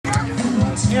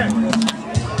Jared?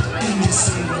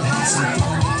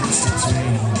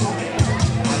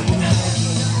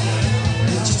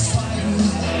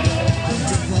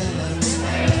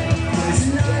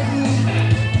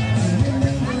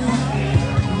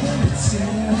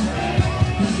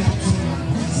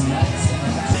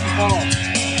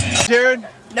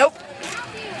 Nope.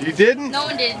 You didn't? No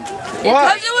one did.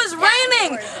 Why? Because it was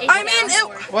raining. I mean,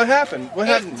 What happened? What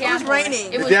happened? it was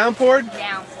raining. It downpoured?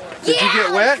 Did you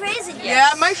get wet? Crazy.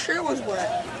 Yeah, my shirt was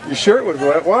wet. Your shirt was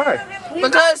wet. Why?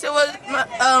 Because it was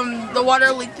the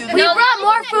water leaked through. We brought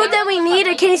more food than we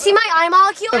needed. Can you see my eye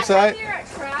molecule? Website.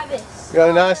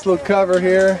 Got a nice little cover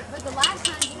here.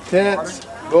 Tents,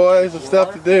 boys, with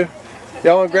stuff to do.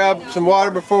 Y'all want to grab some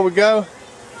water before we go?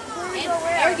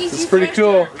 It's pretty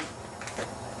cool.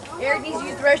 Eric needs to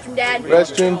use the restroom, Dad.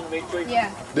 Restroom? Yeah.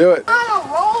 Do it.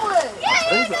 Roll it.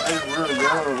 Yeah.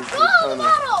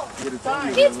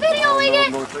 Keep videoing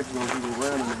it. Go.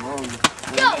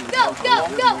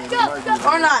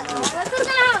 Or not. That's what's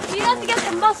gonna happen. You have to get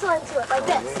some muscle into it, like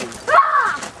this.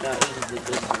 Ah!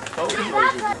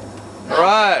 All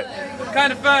right.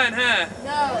 Kind of fun, huh?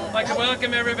 No. I'd like to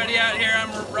welcome everybody out here.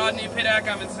 I'm Rodney Pittock.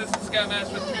 I'm Assistant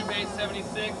Scoutmaster with Troop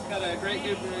 876. Got a great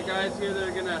group of guys here that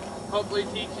are going to hopefully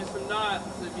teach you some knots.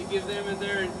 If you give them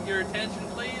your attention,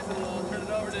 please, and we'll turn it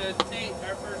over to Tate,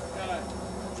 our first guy.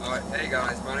 Hey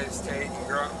guys, my name is Tate.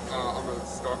 I'm a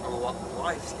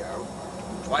Life Scout.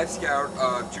 Life Scout,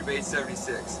 Troop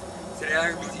 876. Today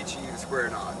I'm going to be teaching you the square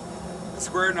knot. The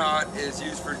square knot is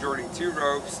used for joining two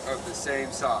ropes of the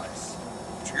same size.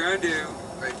 What you're going to do,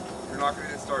 you're not going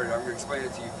to get started, I'm going to explain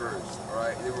it to you first,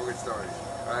 alright? Then we'll get started,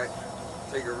 alright?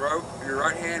 Take a rope in your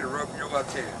right hand and a rope in your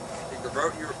left hand. Take the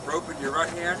rope in your right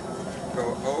hand,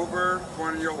 go over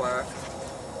one in your left,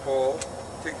 pull,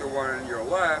 take the one in your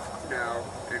left now,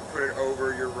 and put it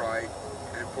over your right,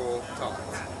 and pull taut.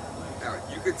 Now,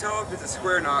 you can tell if it's a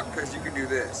square knot because you can do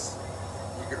this.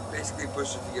 You can basically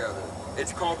push it together.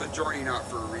 It's called the joining knot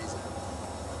for a reason.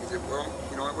 Because it won't,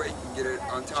 the only way you can get it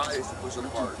untied is to push it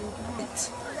apart.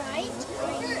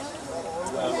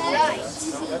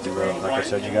 Like I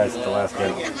showed you guys at the last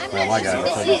game. Well, my guys,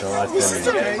 I showed you at the last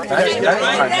game. Alright,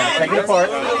 now take it apart.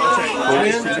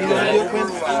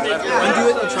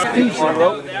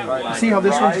 See how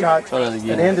this one's got an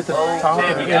end at the top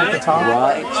and an end at the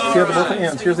top? See how the both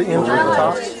ends. Here's the ends at the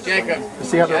top.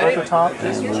 See how they're at the top?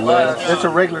 It's a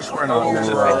regular square knot. There's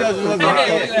a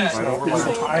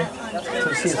tie. So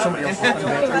see if somebody else will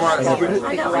put it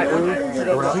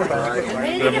around the back.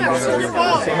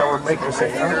 See how we're making the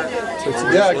same knot?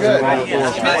 Yeah, good. One at the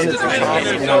top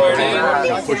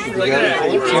and push it together.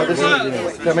 See how this is?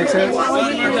 Does that make sense?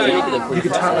 You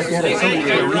can tie like that. If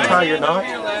somebody will retie your knot,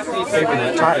 they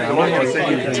would tie it. The one way you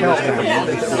can tell them.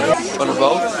 On the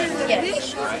boat?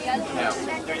 Yes.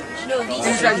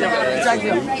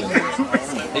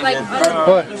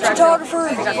 What? Photographer.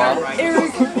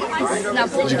 Eric.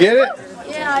 Did you get it?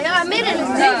 Yeah, I made it a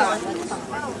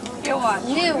new one.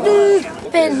 New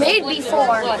one. Been made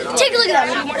before. Take a look at that.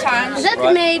 Has that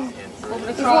been made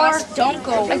before? Don't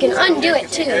go. I can undo it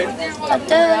too.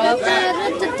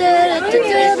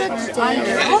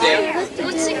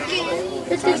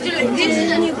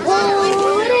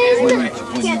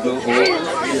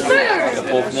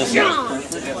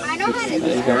 I know how to do it.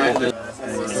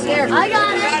 I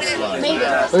got it. Made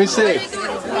it. Let me see.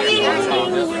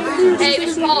 Hey,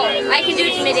 Mr. Paul, I can do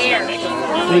it midair.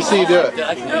 Let me see you do it.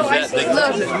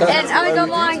 Look, and I go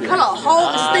along and cut a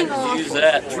whole this thing off. Use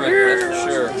that trick, that's for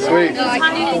sure. Sweet. No, I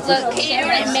can do it. Look, can you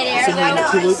do it in midair?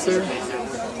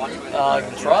 I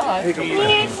can try.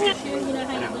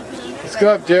 Let's go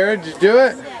up, Jared. Did you do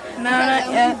it? No, not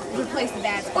yet.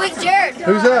 Wait, Jared.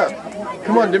 Who's up?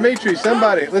 Come on, Dimitri,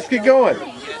 somebody. Let's get going.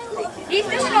 He's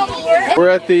fishing over here. We're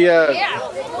at the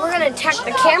We're going to attack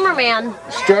the cameraman.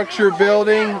 structure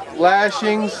building,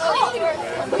 lashings,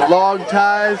 log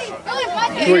ties,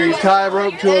 where you tie a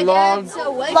rope to a log.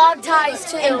 Log ties,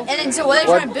 too. And then so they're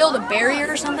trying to build a barrier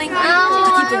or something to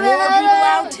keep the war people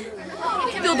out.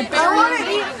 Build a I barrier. want to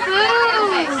eat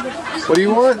food. What do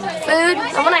you want? Food?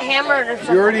 I want a hamburger.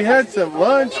 You already had some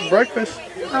lunch, breakfast.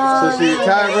 So you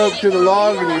tie a rope to the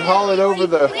log and you haul it over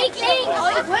the...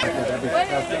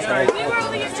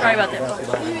 Sorry about that.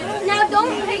 Now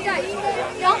don't take that.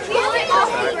 Don't pull it off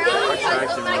the ground.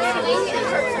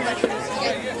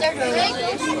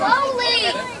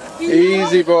 Slowly.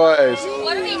 Easy, boys.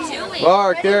 What are we doing?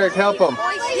 Mark, Eric, help them.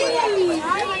 There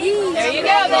you go.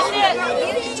 That's it.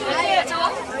 That's it.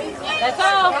 That's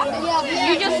all.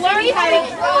 You just learned how to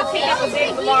pick up a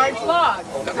big, large log.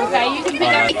 Okay, you can pick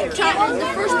up. The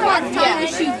first part, tighten your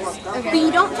shoes. But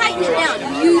you don't tighten it down.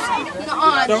 You use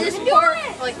this part,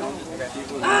 like.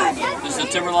 Is it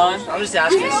timberline? I'm just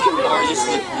asking. Or just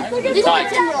tight? So you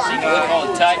can call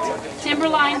it tight?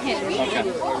 Timberline hitters. Okay.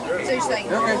 So you're saying.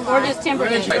 Or just timber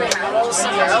hitters. Yeah.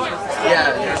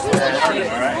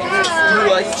 You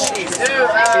like cheese?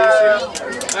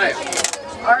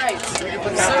 Alright, so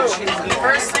the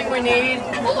first thing we need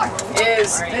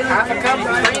is half a cup of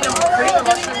cream of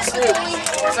mushroom soup.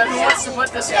 So who wants to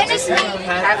put this in?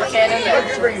 Half a can in there.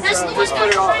 Just put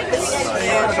it all in.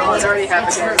 It's already half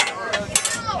a can.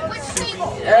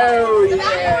 Oh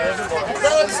yeah.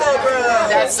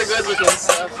 That's the good looking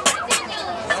stuff.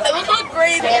 It would look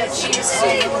great in cheese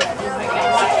soup.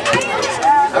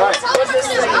 Alright, put this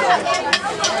thing in.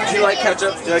 Do you like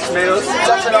ketchup? Do you like tomatoes?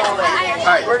 Dump it all in.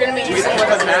 Alright, We're gonna be using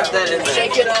half that in there.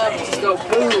 Shake it up, just go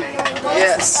boom.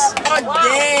 Yes. Oh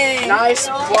dang. Nice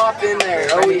plop in there.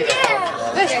 Oh yeah.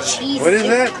 What is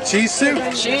that? Cheese soup?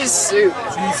 Cheese soup.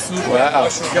 Wow.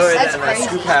 Go ahead and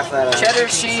scoop half that up. Cheddar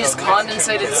cheese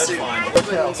condensated soup.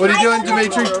 What are you doing,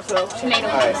 Dimitri? Tomato.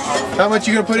 How much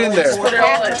you gonna put in there? Put it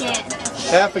all in.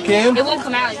 Half a can? It won't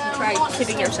come out if you try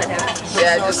tipping it upside down.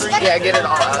 Yeah, get it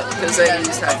all out because they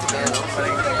used half the can.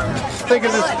 Think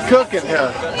of this cooking,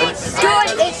 huh?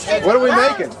 What are we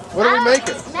making? What are we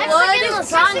making?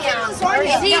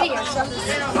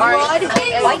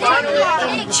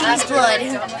 Cheese blood.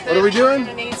 What are we doing? We're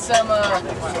gonna need some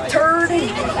Turd,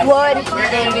 blood, and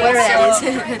whatever that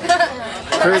is.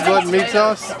 Curry blood and meat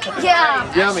sauce? Yeah.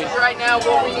 Yummy. right now.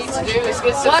 What we need to do is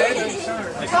get some. Alright,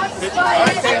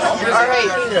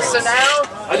 so now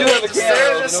I do have a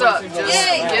stir this up. Just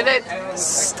get it,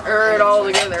 stir it all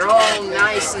together, all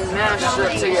nice and mashed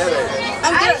up together.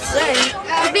 I'm gonna say,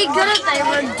 it'd be good if they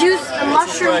reduce the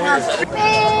mushroom.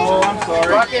 Oh, I'm sorry.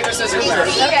 Rock, paper, scissors. Okay.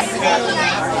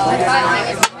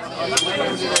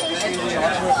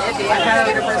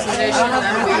 Get a presentation and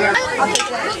then we are.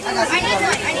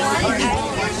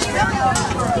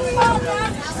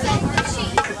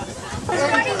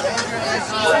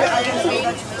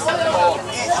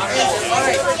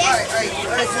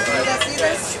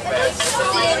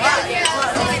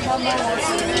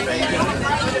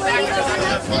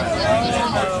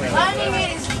 Planning it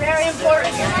is very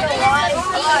important to the life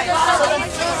so the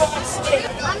food won't stick.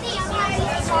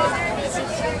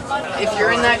 If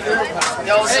you're in that group,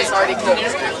 yours is already cooked.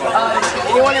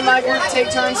 Anyone in my group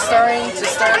take turns stirring to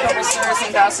stir a couple stirs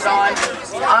and pass it on.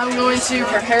 I'm going to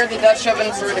prepare the Dutch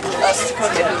oven for us to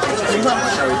cook it.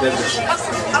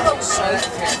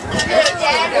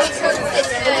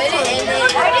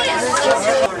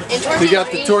 You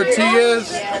got the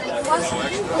tortillas,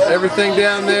 everything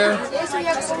down there.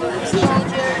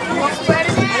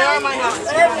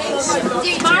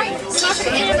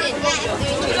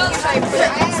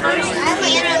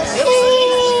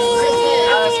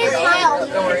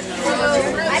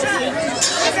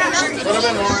 A little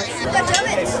bit more.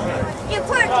 You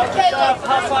put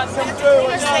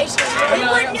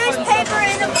newspaper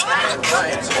in the box.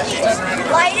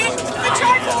 Light it. The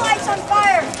charcoal light's on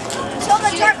fire. Until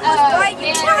the charcoal is bright,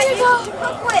 you turn it off to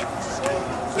cook with.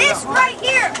 This right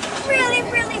here really,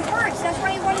 really works. That's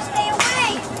why you want to stay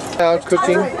away. Now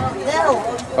cooking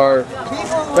our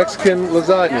Mexican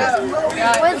lasagna.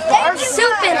 With our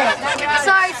soup in it.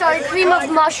 Sorry, cream of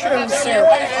mushroom soup.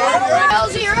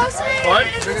 What?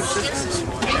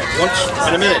 Once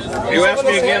in a minute. You ask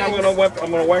me again, I'm gonna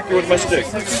whack you with my stick.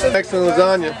 Mexican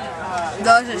lasagna.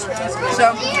 Delicious.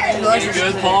 So delicious.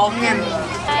 Good, Paul? Yeah,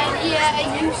 I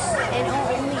use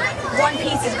only one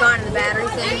piece is gone in the battery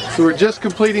thing. So we're just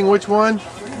completing which one?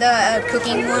 The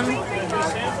cooking one.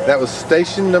 That was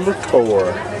station number 4.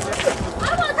 I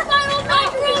want the final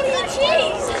macaroni and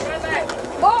cheese.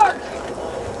 Mark.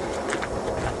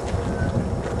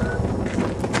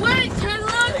 Wait, can I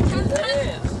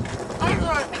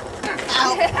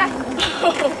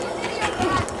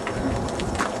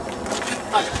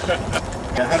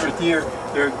The 100th year,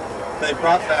 they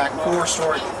brought back 4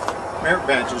 historic merit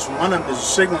badges. One of them is a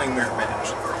signaling merit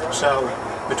badge. So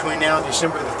between now and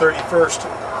December the 31st,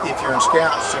 if you're in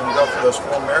Scouts, you can go for those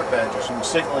 4 merit badges, and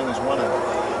signaling is one of them.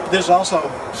 This is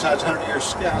also, besides 100 years of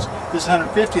Scouts, this is the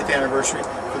 150th anniversary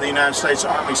for the United States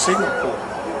Army Signal Corps.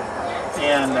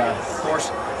 And of course,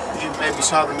 you maybe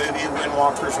saw the movie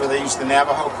Windwalkers where they used the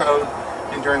Navajo code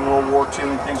and during World War II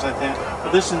and things like that.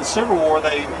 But this in the Civil War,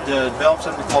 they developed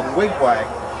something called the wigwag,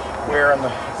 where on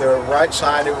the right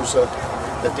side it was a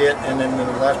dit, and then on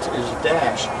the left is a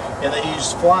dash. And they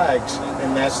used flags,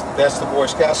 and that's the Boy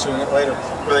Scouts doing it later,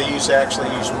 where they actually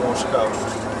use Morse code.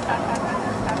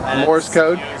 Morse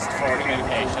code? Used for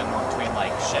communication between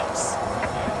like ships.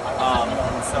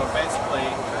 So basically,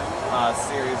 a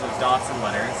series of dots and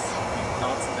letters.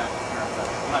 Dots and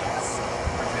letters.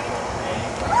 For example, A.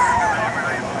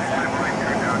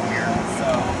 So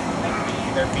it could be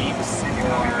either beeps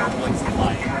or blinks of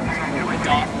light. The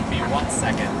dot would be 1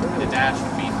 second. The dash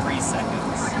would be 3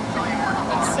 seconds.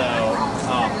 And so,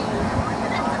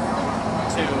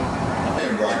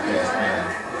 broadcast band.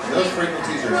 Those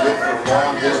frequencies are good for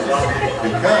long distance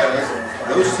because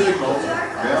those signals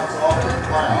bounce off of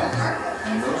clouds,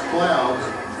 and those clouds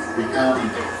become.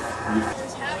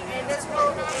 And this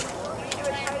will you do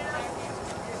it tight enough.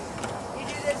 You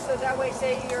do this so that way,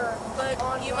 say you're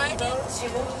on. You might need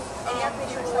people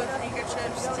with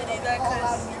handkerchiefs to do that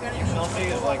because you're going to. Something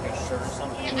is like a shirt or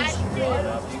something. You just roll it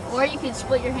up. Or you could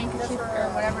split your handkerchief or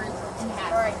whatever in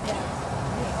half. All right, yeah.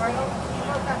 All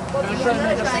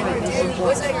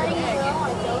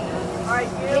right,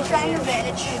 you're trying your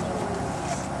advantage.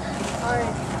 All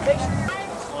right, make sure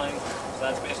you're Sling. So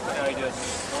that's basically how you do it.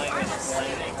 Sling and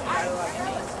sling.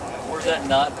 Where's that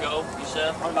knot go, you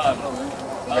said? Right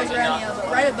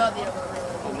above the elbow.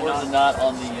 Where's the knot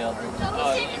on the you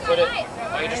put it,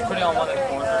 you just put it on one of the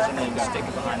corners and then stick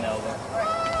it behind the elbow.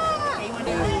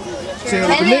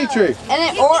 Dimitri.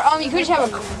 You could just have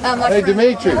a hey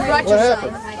Dimitri, what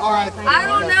happened? I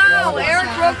don't know. Eric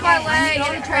broke my leg.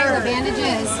 I'm trying the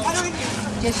bandages.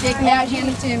 Just shake them out, hand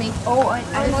them to me.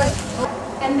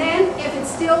 And then, if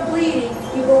it's still bleeding,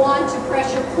 you go on to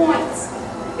pressure points.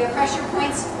 The pressure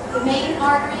points, the main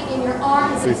artery in your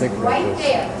arm is right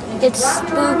there. It's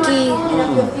spooky.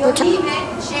 You'll feel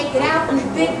even, shake it out, and the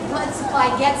big blood supply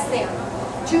gets there.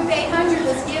 Troop 800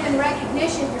 was given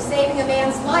recognition for saving a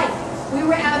man's life. We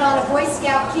were out on a Boy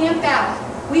Scout camp out.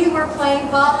 We were playing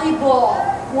volleyball.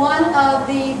 One of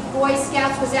the Boy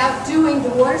Scouts was out doing the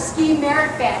water ski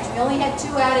merit badge. We only had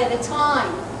 2 out at a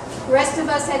time. The rest of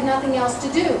us had nothing else to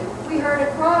do. We heard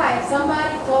a cry of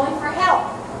somebody calling for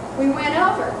help. We went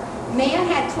over. A man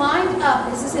had climbed up.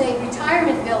 This is a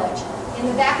retirement village in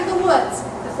the back of the woods,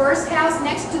 the first house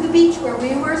next to the beach where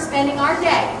we were spending our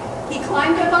day. He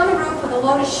climbed up on the roof with a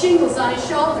load of shingles on his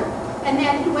shoulder, and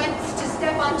then he went to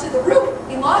step onto the roof.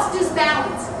 He lost his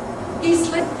balance. He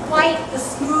slid quite the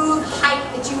smooth height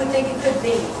that you would think it could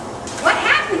be. What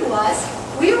happened was,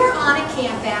 we were on a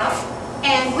camp out,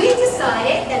 and we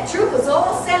decided that troop was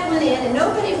all settling in and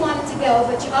nobody wanted to go,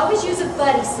 but you always use a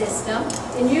buddy system,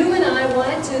 and you and I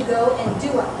wanted to go and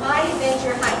do a high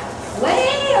adventure hike.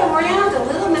 Way around a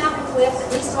little mountain cliff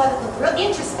that we saw that looked real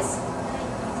interesting.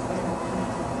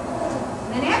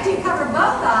 And after you cover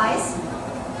both eyes,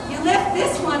 you lift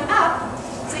this one up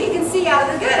so you can see out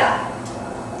of the good eye.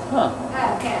 Huh.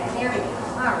 Okay, there we go.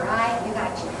 All right, you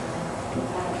got you.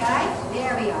 Okay,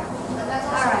 there we are.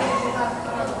 All right.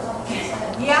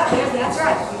 Yeah, that's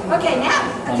right. Okay, now,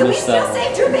 can we still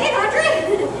say Troop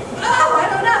 800? Oh, I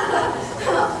don't know.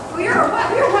 We're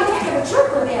one heck of a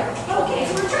trooper there. Okay,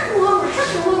 so we're trucking along.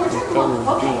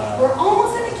 Okay, we're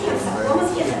almost at the campsite. We're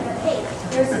almost getting there. But hey,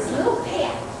 there's this little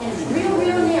path, and it's real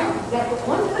narrow. You gotta put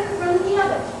one foot in front of the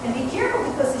other. And be careful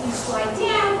because if you slide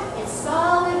down, it's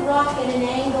solid rock at an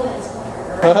angle and it's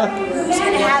Who's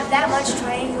going to have that much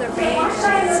triangular range?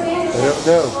 I don't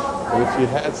know. But if you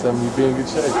had some, you'd be in good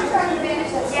shape.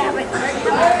 Yeah, but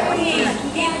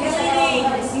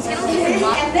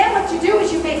and then what you do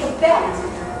is you make a belt.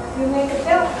 You make a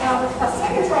belt out of a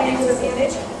second triangular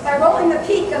bandage by rolling the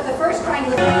peak of the first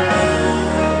triangular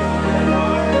bandage.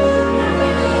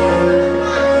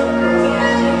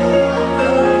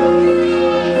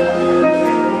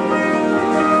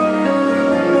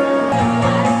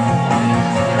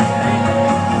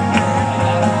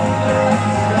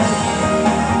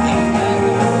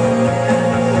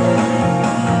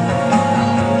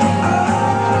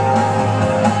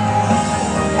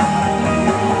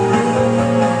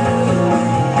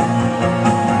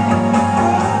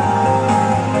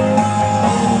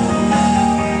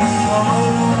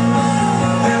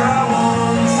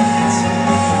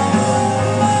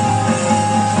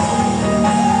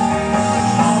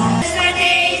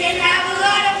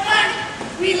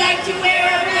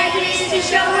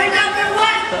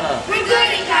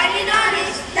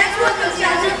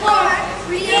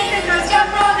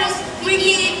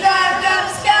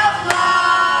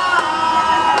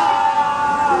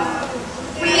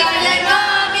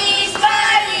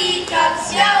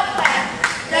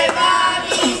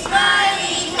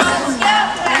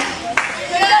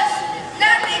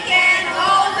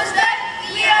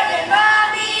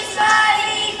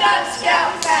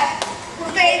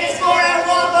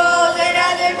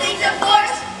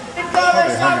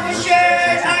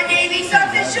 Our Navy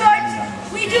socks and shorts.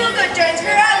 We do good turns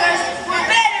for others.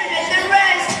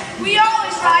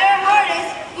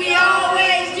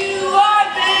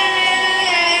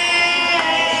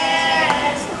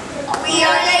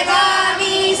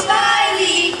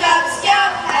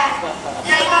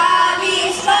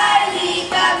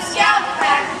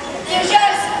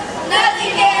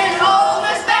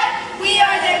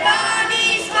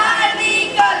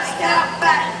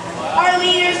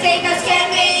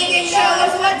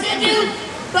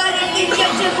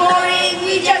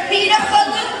 we just beat up a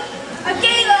loop.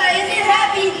 Akela isn't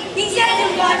happy, he says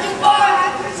he's gone too far.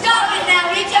 Stop it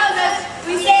now, he tells us,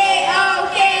 we say,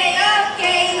 okay,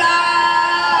 Akela.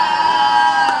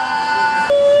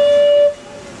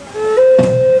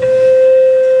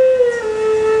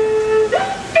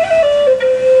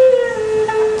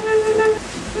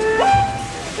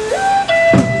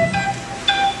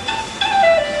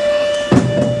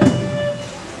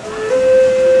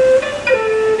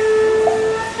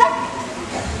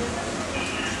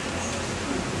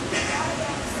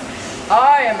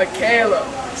 I am Akela,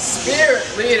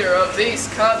 spirit leader of these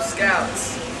Cub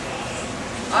Scouts.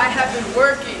 I have been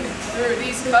working through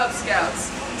these Cub Scouts,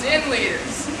 den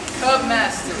leaders, Cub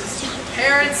masters,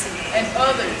 parents, and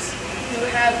others who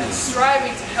have been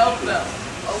striving to help them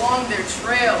along their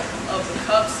trail of the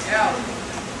Cub Scout.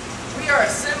 We are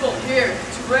assembled here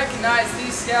to recognize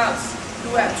these Scouts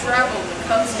who have traveled the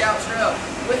Cub Scout trail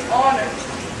with honor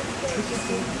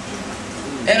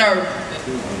and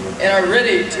are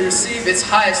ready to receive its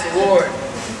highest award.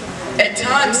 At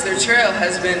times their trail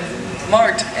has been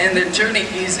marked and their journey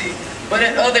easy, but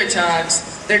at other times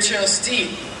their trail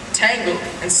steep, tangled,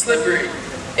 and slippery.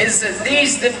 It is at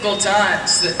these difficult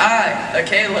times that I,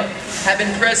 Akela, have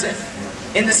been present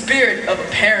in the spirit of a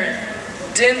parent,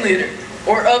 den leader,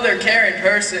 or other caring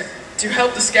person to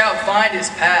help the scout find his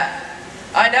path.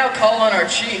 I now call on our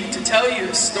chief to tell you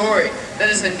a story that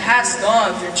has been passed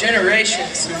on through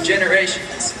generations.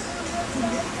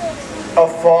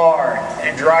 Afar,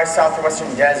 in a dry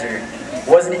southwestern desert,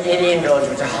 was an Indian village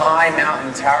with a high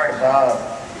mountain towered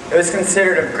above. It was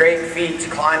considered a great feat to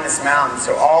climb this mountain,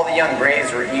 so all the young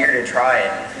braves were eager to try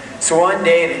it. So one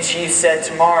day the chief said,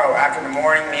 tomorrow after the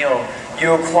morning meal, you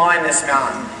will climb this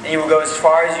mountain, and you will go as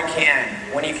far as you can.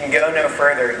 When you can go no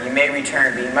further, you may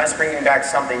return, but you must bring me back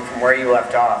something from where you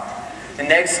left off. The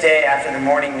next day, after the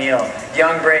morning meal, the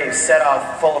young braves set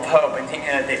off full of hope and thinking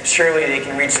that surely they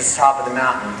can reach the top of the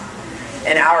mountain.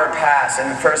 An hour passed, and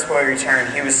the first boy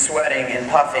returned. He was sweating and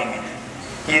puffing.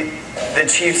 The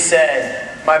chief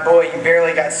said, my boy, you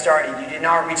barely got started. You did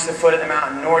not reach the foot of the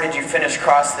mountain, nor did you finish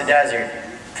crossing the desert,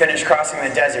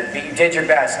 but you did your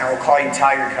best, and I will call you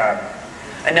Tiger Cub.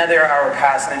 Another hour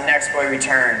passed, and the next boy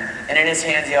returned, and in his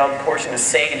hands he held a portion of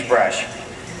sagebrush.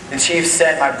 The chief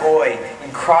said, my boy,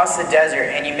 you crossed the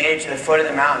desert, and you made it to the foot of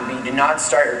the mountain, but you did not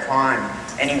start your climb,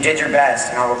 and you did your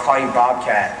best, and I will call you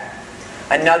Bobcat.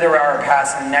 Another hour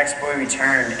passed, and the next boy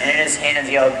returned, and in his hands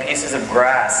he held pieces of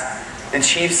grass. The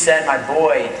chief said, my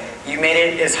boy, you made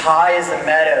it as high as the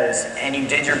meadows, and you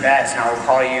did your best, and I will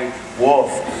call you Wolf.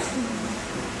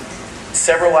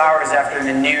 Several hours after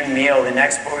the noon meal, the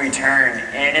next boy returned,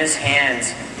 and in his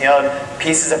hands he held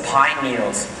pieces of pine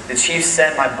needles. The chief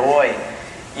said, my boy,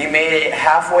 you made it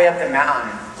halfway up the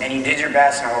mountain, and you did your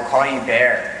best, and I will call you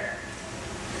Bear.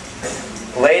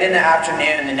 Late in the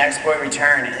afternoon, the next boy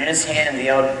returned, and in his hand he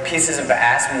held pieces of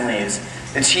aspen leaves.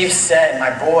 The chief said, my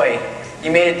boy,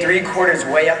 you made it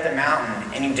 3/4 way up the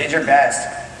mountain, and you did your best,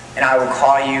 and I will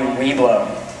call you Weblos.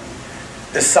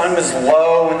 The sun was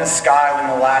low in the sky when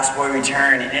the last boy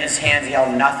returned, and in his hands he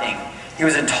held nothing. He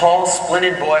was a tall,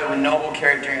 splendid boy with noble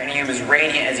character, and he was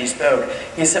radiant as he spoke.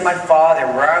 He said, my father,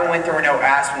 where I went there were no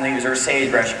aspen leaves or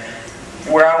sagebrush.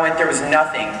 Where I went there was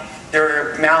nothing. There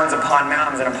were mountains upon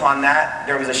mountains, and upon that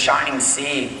there was a shining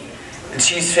sea. The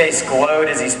chief's face glowed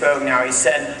as he spoke now. He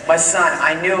said, my son,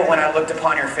 I knew it when I looked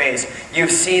upon your face. You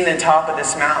have seen the top of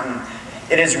this mountain.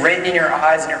 It is written in your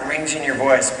eyes and it rings in your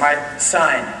voice. My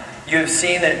son, you have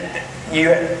seen that you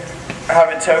have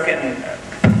a token.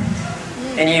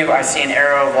 In you I see an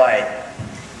arrow of light.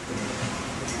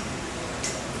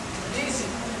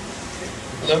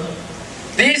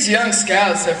 These young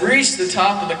scouts have reached the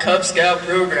top of the Cub Scout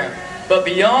program, but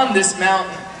beyond this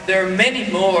mountain, there are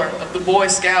many more of the Boy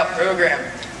Scout program.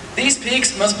 These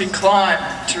peaks must be climbed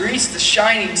to reach the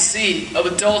shining sea of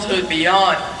adulthood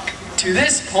beyond. To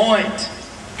this point,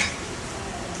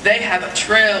 they have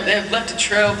left a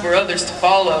trail for others to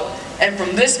follow, and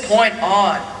from this point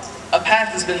on, a path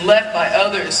has been left by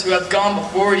others who have gone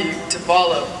before you to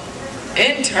follow.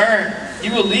 In turn,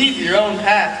 you will leave your own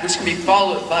path, which can be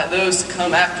followed by those to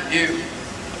come after you.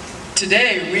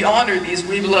 Today, we honor these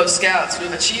Weblos Scouts who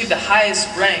have achieved the highest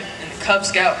rank in the Cub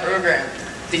Scout program,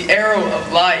 the Arrow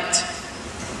of Light.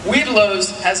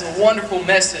 Weblos has a wonderful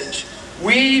message.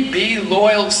 We be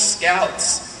loyal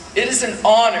scouts. It is an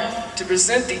honor to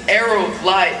present the Arrow of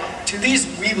Light to these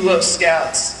Weblos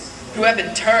Scouts, who have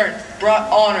in turn brought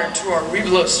honor to our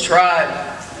Weblos tribe.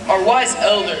 Our wise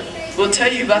elder will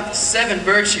tell you about the 7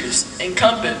 virtues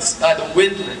encompassed by the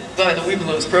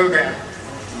Weblos program.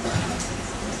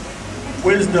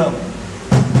 Wisdom,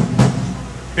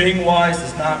 Being wise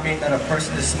does not mean that a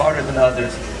person is smarter than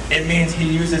others. It means he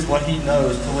uses what he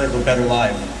knows to live a better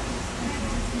life.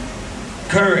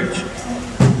 Courage.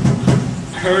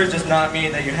 Courage does not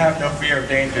mean that you have no fear of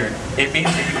danger. It means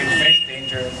that you can face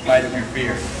danger in spite of your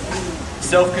fear.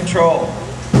 Self-control.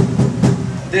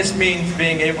 This means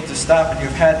being able to stop when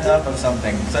you've had enough of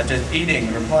something, such as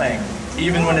eating or playing,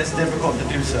 even when it's difficult to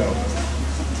do so.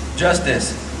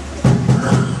 Justice.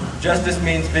 Justice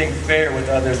means being fair with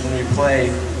others when we play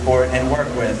and work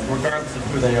with, regardless of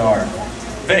who they are.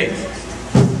 Faith.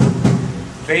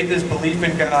 Faith is belief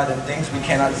in God and things we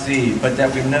cannot see, but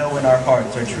that we know in our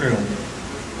hearts are true.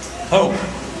 Hope.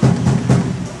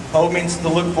 Hope means to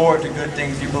look forward to good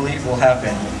things you believe will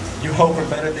happen. You hope for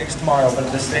better things tomorrow, but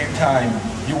at the same time,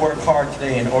 you work hard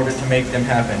today in order to make them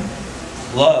happen.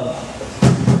 Love.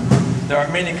 There are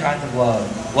many kinds of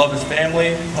love. Love is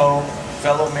family, home,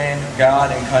 fellow man,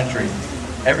 God, and country.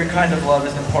 Every kind of love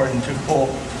is important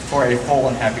for a full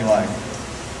and happy life.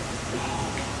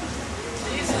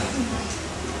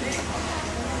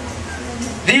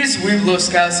 These Weblos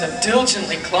Scouts have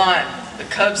diligently climbed the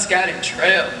Cub Scouting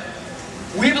Trail.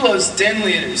 Weblos Den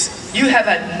leaders, you have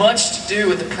had much to do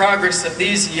with the progress of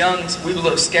these young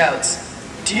Weblos Scouts.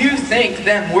 Do you think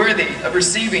them worthy of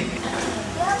receiving?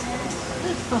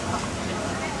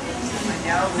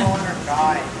 Now go on our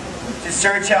guide to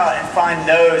search out and find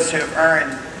those who have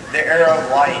earned the arrow of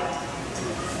light.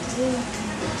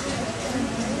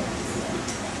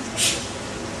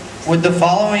 Would the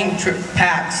following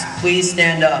packs please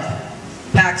stand up?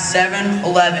 Pack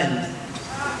 711.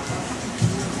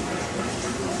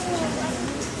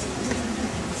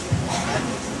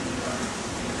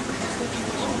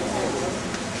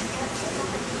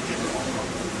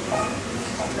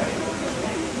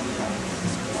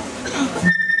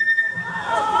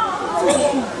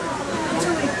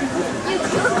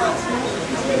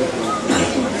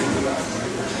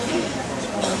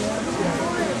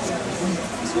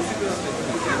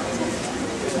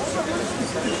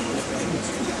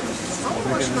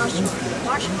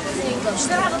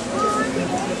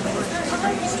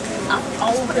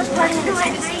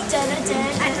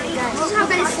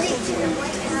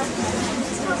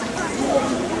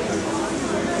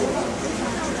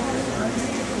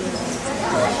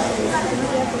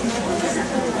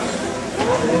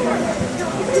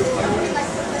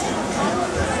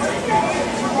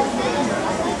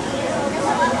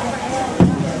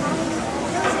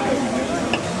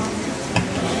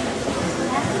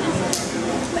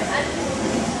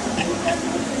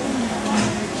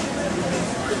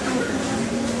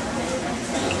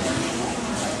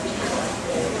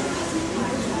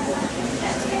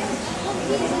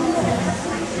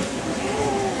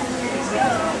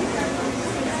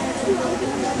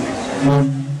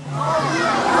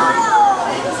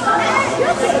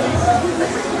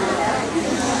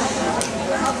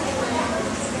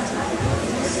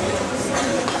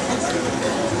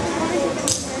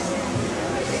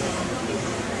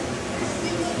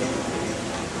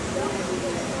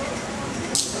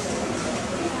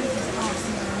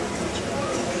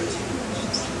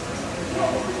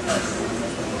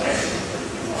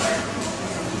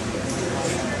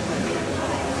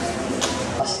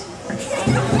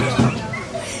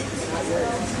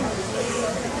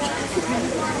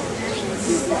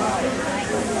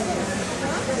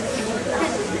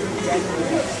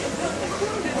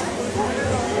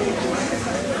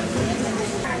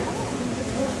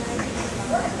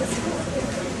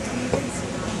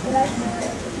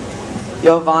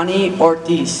 Giovanni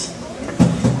Ortiz.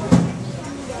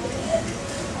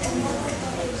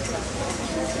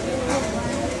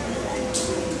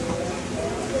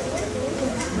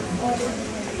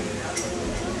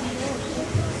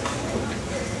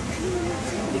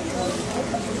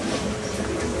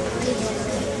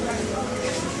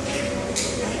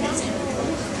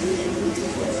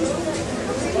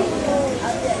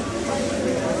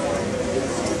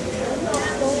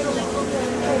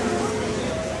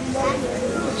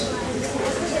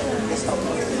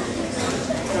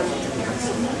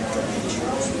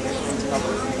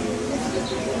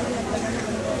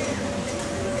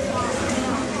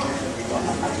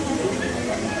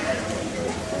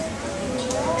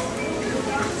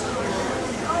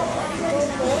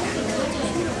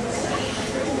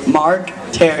 Mark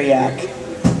Teriak.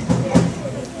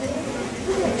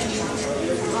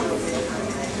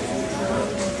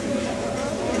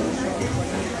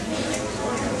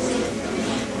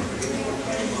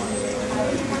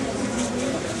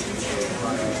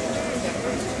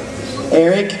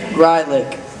 Eric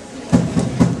Greilich.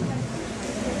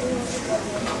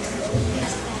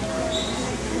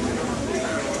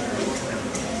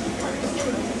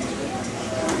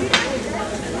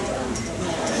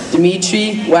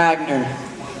 Dimitri Wagner.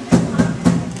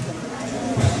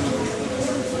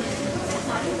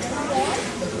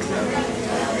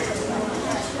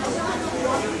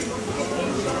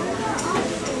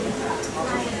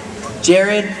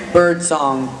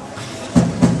 Birdsong.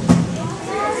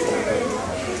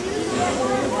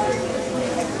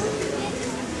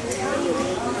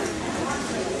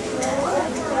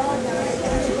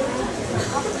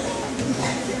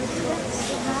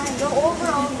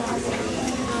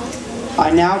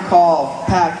 I now call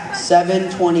pack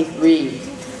 723.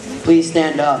 Please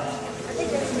stand up.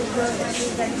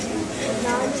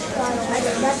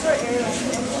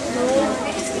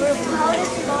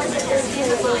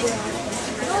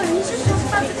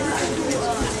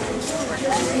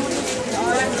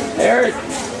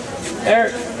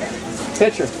 Eric,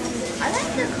 pitcher.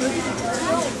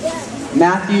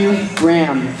 Matthew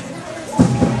Graham.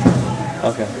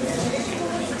 Okay.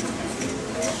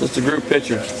 Just a group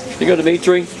picture. You go,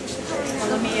 Dimitri.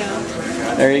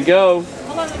 There you go.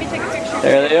 Hold on, let me take a picture.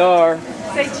 There they are.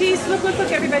 Say cheese. Look,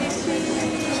 everybody.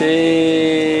 Cheese.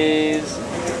 Cheese.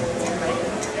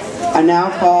 I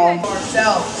now call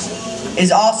ourselves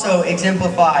is also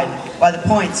exemplified by the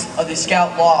points of the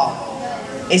Scout Law.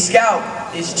 A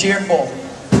Scout is cheerful.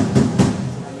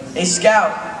 A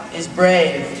Scout is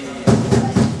brave.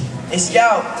 A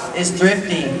Scout is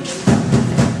thrifty.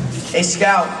 A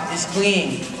Scout is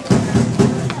clean.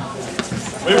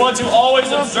 We want to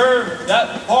always observe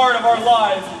that part of our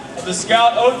life of the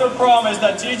Scout Oath or Promise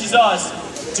that teaches us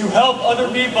to help other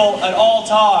people at all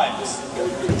times.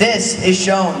 This is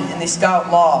shown in the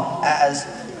Scout Law as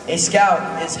a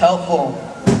Scout is helpful.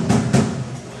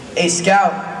 A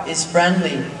Scout is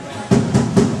friendly.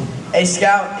 A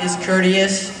Scout is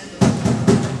courteous.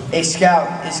 A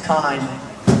Scout is kind.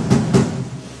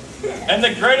 And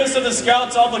the greatest of the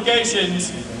Scout's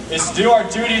obligations is to do our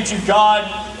duty to God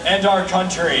and our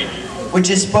country. Which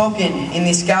is spoken in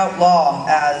the Scout Law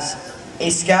as a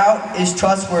Scout is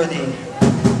trustworthy.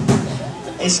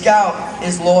 A Scout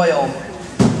is loyal.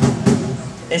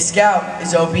 A Scout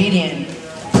is obedient.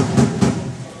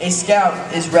 A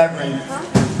Scout is reverent.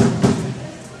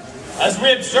 As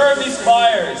we observe these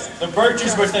fires, the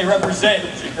virtues which they represent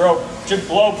should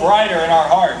glow brighter in our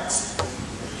hearts.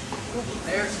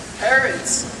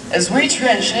 Parents, as we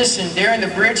transition during the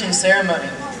bridging ceremony,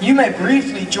 you may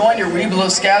briefly join your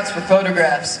Weblos Scouts for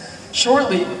photographs.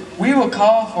 Shortly, we will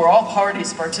call for all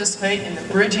parties to participate in the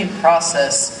bridging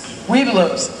process.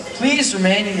 Weblos, please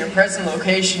remain in your present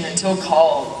location until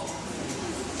called.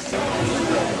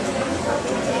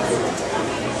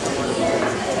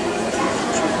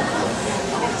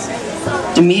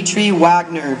 Dimitri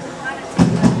Wagner.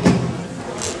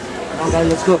 Come on, guys,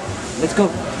 let's go. Let's go.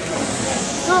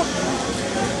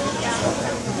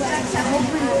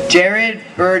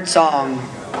 Birdsong.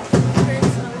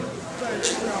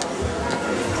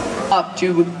 Up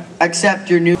to accept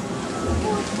your new.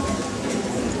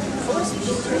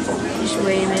 Just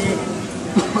wait a minute.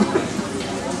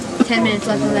 10 minutes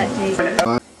left of that tape.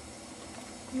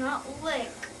 Not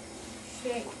lick.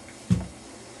 Shake.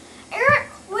 Eric,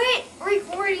 quit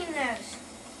recording this.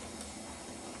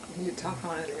 You talk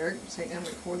on it, Eric. Say I'm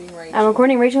recording Rachel. I'm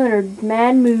recording Rachel in her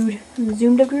mad mood. I'm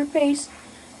zoomed up to her face.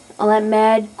 All that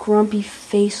mad, grumpy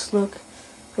face look.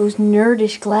 Those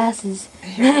nerdish glasses.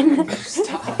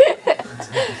 Stop.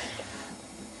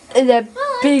 And that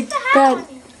big fat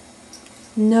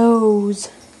nose.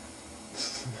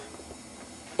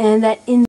 And that